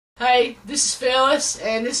Hey, this is Phyllis,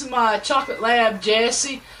 and this is my chocolate lab,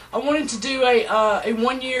 Jesse. I wanted to do a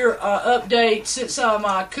 1 year update since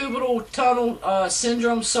my cubital tunnel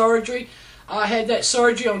syndrome surgery. I had that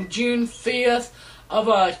surgery on June 5th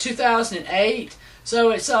of 2008,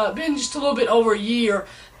 so it's been just a little bit over a year,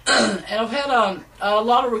 and I've had a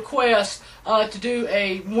lot of requests to do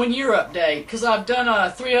a 1 year update because I've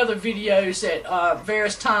done 3 other videos at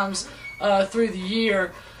various times through the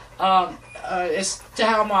year. As to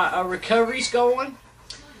how my recovery's going.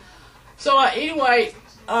 So anyway,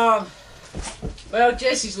 well,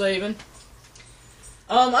 Jesse's leaving.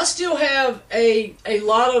 I still have a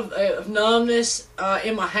lot of numbness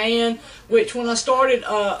in my hand, which when I started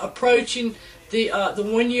approaching the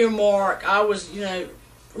 1 year mark, I was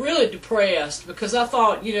really depressed because I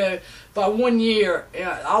thought by 1 year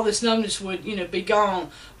all this numbness would be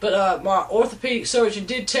gone. But my orthopedic surgeon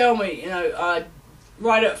did tell me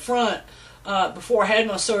right up front, before I had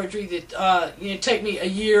my surgery, that it'd take me a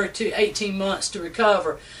year to 18 months to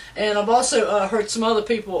recover. And I've also heard some other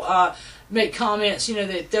people make comments,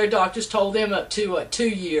 that their doctors told them up to 2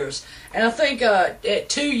 years. And I think at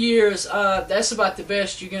 2 years, that's about the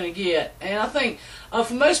best you're going to get. And I think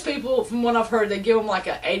for most people, from what I've heard, they give them like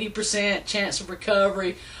a 80% chance of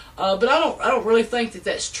recovery. But I don't really think that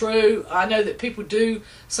that's true. I know that people do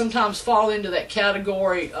sometimes fall into that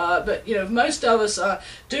category, but most of us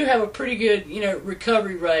do have a pretty good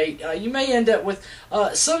recovery rate. You may end up with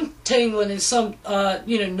some tingling and some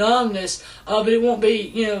numbness, but it won't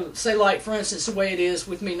be say like for instance the way it is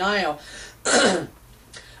with me now.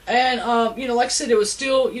 And like I said, it was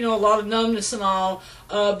still a lot of numbness and all,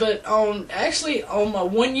 but actually on my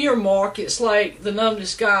 1 year mark, it's like the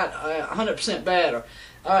numbness got 100% better.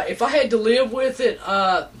 If I had to live with it,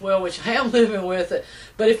 well, which I am living with it,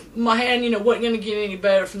 but if my hand, wasn't going to get any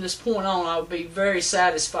better from this point on, I would be very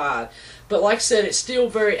satisfied. But like I said, it's still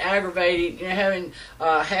very aggravating, having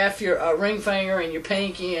half your ring finger and your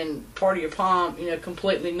pinky and part of your palm,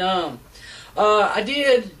 completely numb. I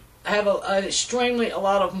did have a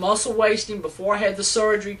lot of muscle wasting before I had the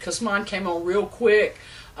surgery because mine came on real quick.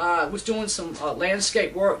 I was doing some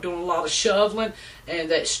landscape work, doing a lot of shoveling, and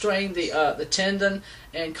that strained the tendon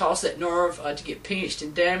and caused that nerve to get pinched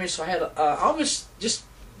and damaged. So I had almost just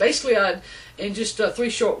basically in just 3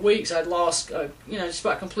 short weeks I'd lost just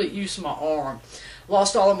about complete use of my arm.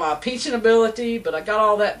 Lost all of my pinching ability, but I got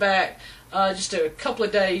all that back just a couple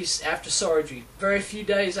of days after surgery. Very few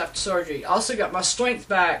days after surgery. I also got my strength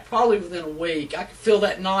back probably within a week. I could feel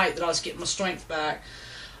that night that I was getting my strength back.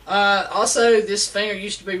 Also, this finger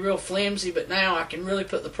used to be real flimsy, but now I can really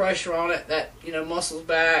put the pressure on it. That muscle's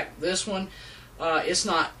back. This one, it's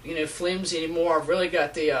not flimsy anymore. I've really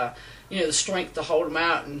got the the strength to hold them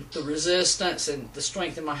out, and the resistance, and the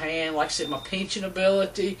strength in my hand. Like I said, my pinching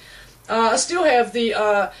ability. I still have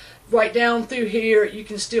the right down through here. You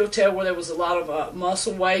can still tell where there was a lot of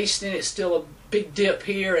muscle waste, and it's still a big dip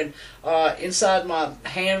here, and inside my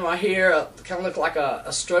hand right here, kind of look like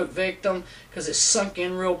a stroke victim because it's sunk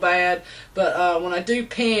in real bad. But when I do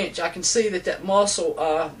pinch, I can see that muscle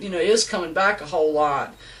is coming back a whole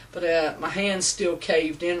lot, but my hand's still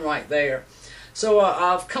caved in right there. So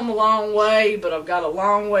I've come a long way, but I've got a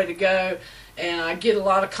long way to go. And I get a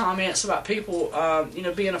lot of comments about people,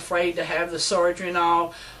 being afraid to have the surgery and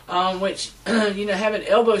all, which, having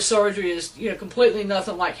elbow surgery is, completely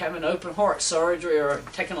nothing like having open heart surgery or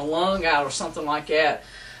taking a lung out or something like that.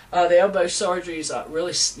 The elbow surgery is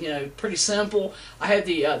really, pretty simple. I had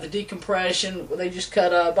the decompression. They just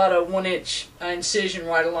cut about a 1-inch incision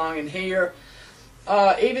right along in here.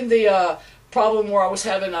 Even the problem where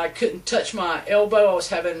I couldn't touch my elbow. I was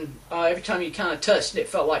having, every time you kind of touched it, it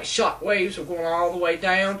felt like shock waves were going all the way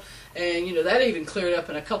down. And, that even cleared up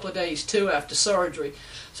in a couple of days, too, after surgery.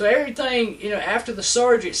 So everything, after the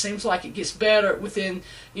surgery, it seems like it gets better within,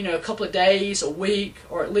 a couple of days, a week,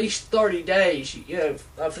 or at least 30 days.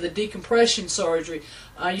 For the decompression surgery,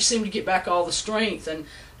 you seem to get back all the strength, and,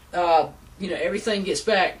 everything gets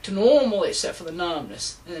back to normal except for the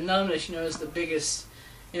numbness. And the numbness, is the biggest.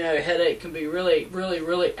 Headache can be really, really,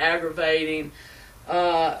 really aggravating.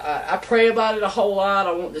 I pray about it a whole lot.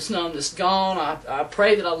 I want this numbness gone. I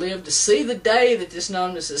pray that I live to see the day that this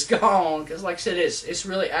numbness is gone, because like I said, it's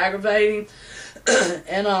really aggravating.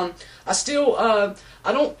 And I still I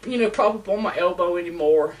don't prop up on my elbow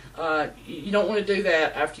anymore. You don't want to do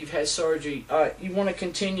that after you've had surgery. You want to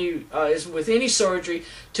continue, as with any surgery,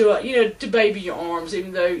 to to baby your arms,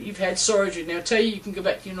 even though you've had surgery. Now, tell you can go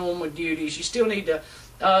back to your normal duties. You still need to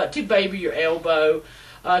baby your elbow,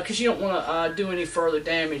 because you don't want to do any further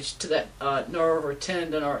damage to that nerve or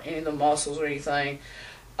tendon or any of the muscles or anything.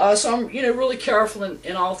 So I'm really careful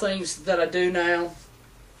in all things that I do now.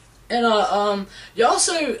 And you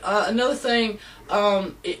also another thing,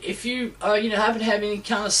 if you happen to have any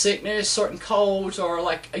kind of sickness, certain colds, or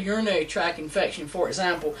like a urinary tract infection, for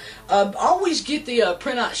example, always get the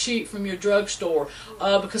printout sheet from your drugstore,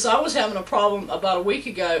 because I was having a problem about a week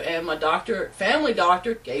ago, and my family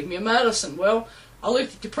doctor, gave me a medicine. Well, I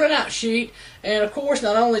looked at the printout sheet, and of course,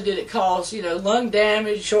 not only did it cause lung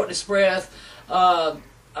damage, shortness of breath,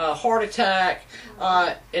 heart attack.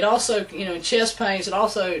 It also, chest pains. It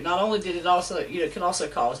also, not only did it also, it can also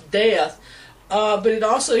cause death. But it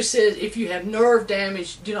also says if you have nerve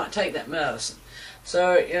damage, do not take that medicine.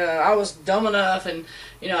 So, I was dumb enough, and,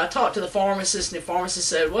 I talked to the pharmacist, and the pharmacist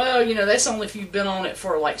said, well, that's only if you've been on it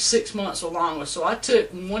for like 6 months or longer. So I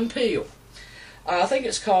took one pill. I think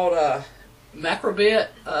it's called, Macrobit,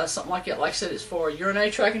 something like that. Like I said, it's for a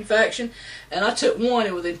urinary tract infection, and I took one,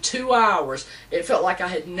 and within 2 hours, it felt like I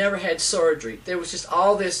had never had surgery. There was just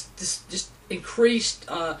all this just increased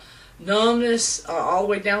numbness all the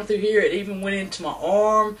way down through here. It even went into my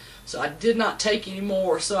arm, so I did not take any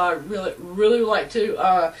more. So I really like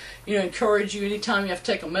to encourage you, anytime you have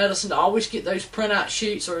to take a medicine, to always get those printout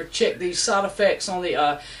sheets or check these side effects on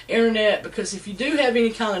the internet, because if you do have any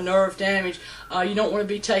kind of nerve damage, you don't want to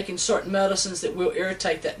be taking certain medicines that will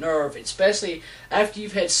irritate that nerve, especially after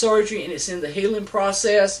you've had surgery and it's in the healing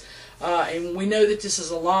process. And we know that this is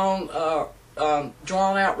a long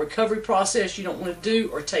drawn out recovery process. You don't want to do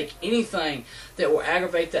or take anything that will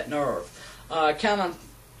aggravate that nerve.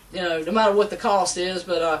 No matter what the cost is.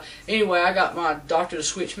 But anyway, I got my doctor to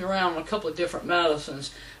switch me around on a couple of different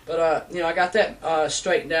medicines. But I got that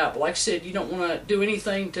straightened out. But like I said, you don't want to do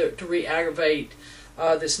anything to re-aggravate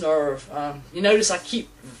this nerve. You notice I keep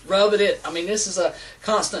rubbing it. I mean, this is a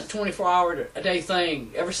constant 24-hour-a-day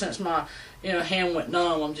thing. Ever since my hand went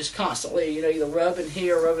numb, I'm just constantly either rubbing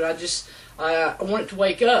here or rubbing. I want it to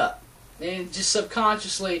wake up, and just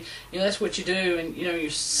subconsciously, that's what you do. And you're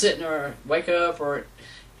sitting or wake up, or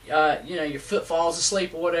your foot falls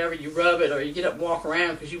asleep or whatever, you rub it, or you get up and walk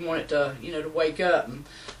around because you want it to to wake up. And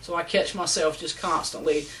so I catch myself just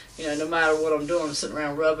constantly, no matter what I'm doing, sitting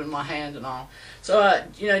around rubbing my hand and all. So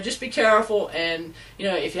just be careful, and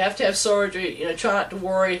if you have to have surgery, try not to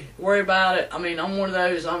worry about it. I mean, I'm one of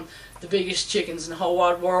those. I'm the biggest chickens in the whole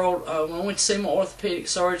wide world. When I went to see my orthopedic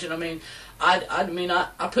surgeon,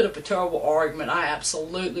 I put up a terrible argument. I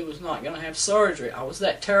absolutely was not going to have surgery. I was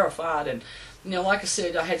that terrified, and like I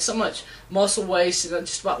said, I had so much muscle waste, and I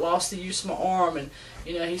just about lost the use of my arm. And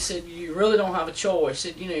he said, you really don't have a choice.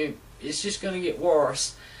 He said, it's just going to get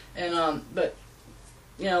worse. And but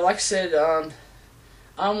like I said,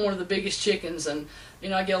 I'm one of the biggest chickens, and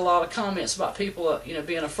I get a lot of comments about people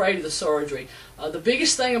being afraid of the surgery. The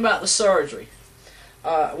biggest thing about the surgery,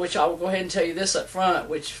 which I will go ahead and tell you this up front,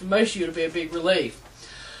 which for most of you will be a big relief.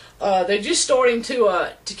 They're just starting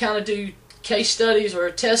to kind of do case studies or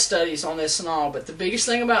test studies on this and all, but the biggest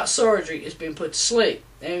thing about surgery is being put to sleep.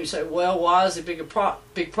 And you say, well, why is there a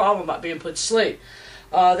big problem about being put to sleep?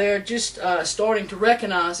 They're just starting to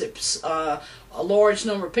recognize that a large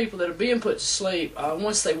number of people that are being put to sleep,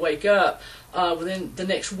 once they wake up, within the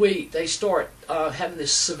next week, they start having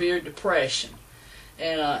this severe depression.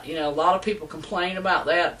 And a lot of people complain about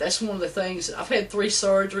that. That's one of the things. I've had 3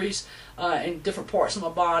 surgeries in different parts of my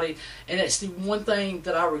body, and it's the one thing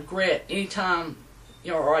that I regret anytime,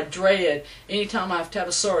 or I dread anytime I have to have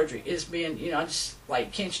a surgery, is being, I just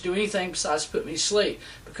like, can't you do anything besides put me to sleep?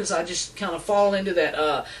 Because I just kind of fall into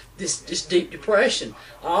that this deep depression.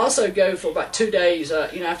 I also go for about 2 days,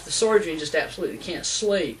 after the surgery, and just absolutely can't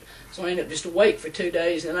sleep. So I end up just awake for 2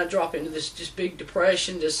 days, and then I drop into this just big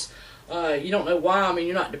depression. Just you don't know why. I mean,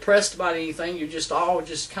 you're not depressed about anything. You're just all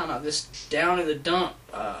just kind of this down in the dump.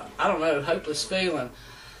 I don't know, hopeless feeling.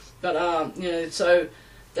 But so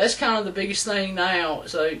that's kind of the biggest thing now.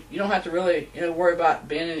 So you don't have to really worry about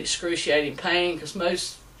being in excruciating pain, because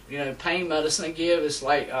most pain medicine they give is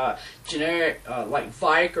like generic, like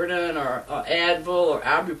Vicodin or Advil or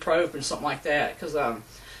ibuprofen, something like that. Because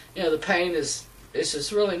the pain it's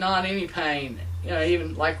just really not any pain.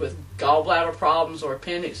 Even like with gallbladder problems or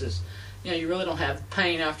appendixes, you really don't have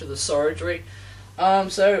pain after the surgery.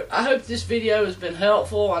 So I hope this video has been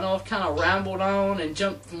helpful. I know I've kind of rambled on and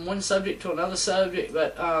jumped from one subject to another subject,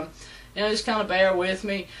 but just kind of bear with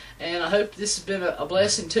me. And I hope this has been a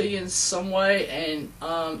blessing to you in some way. And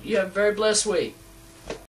you have a very blessed week.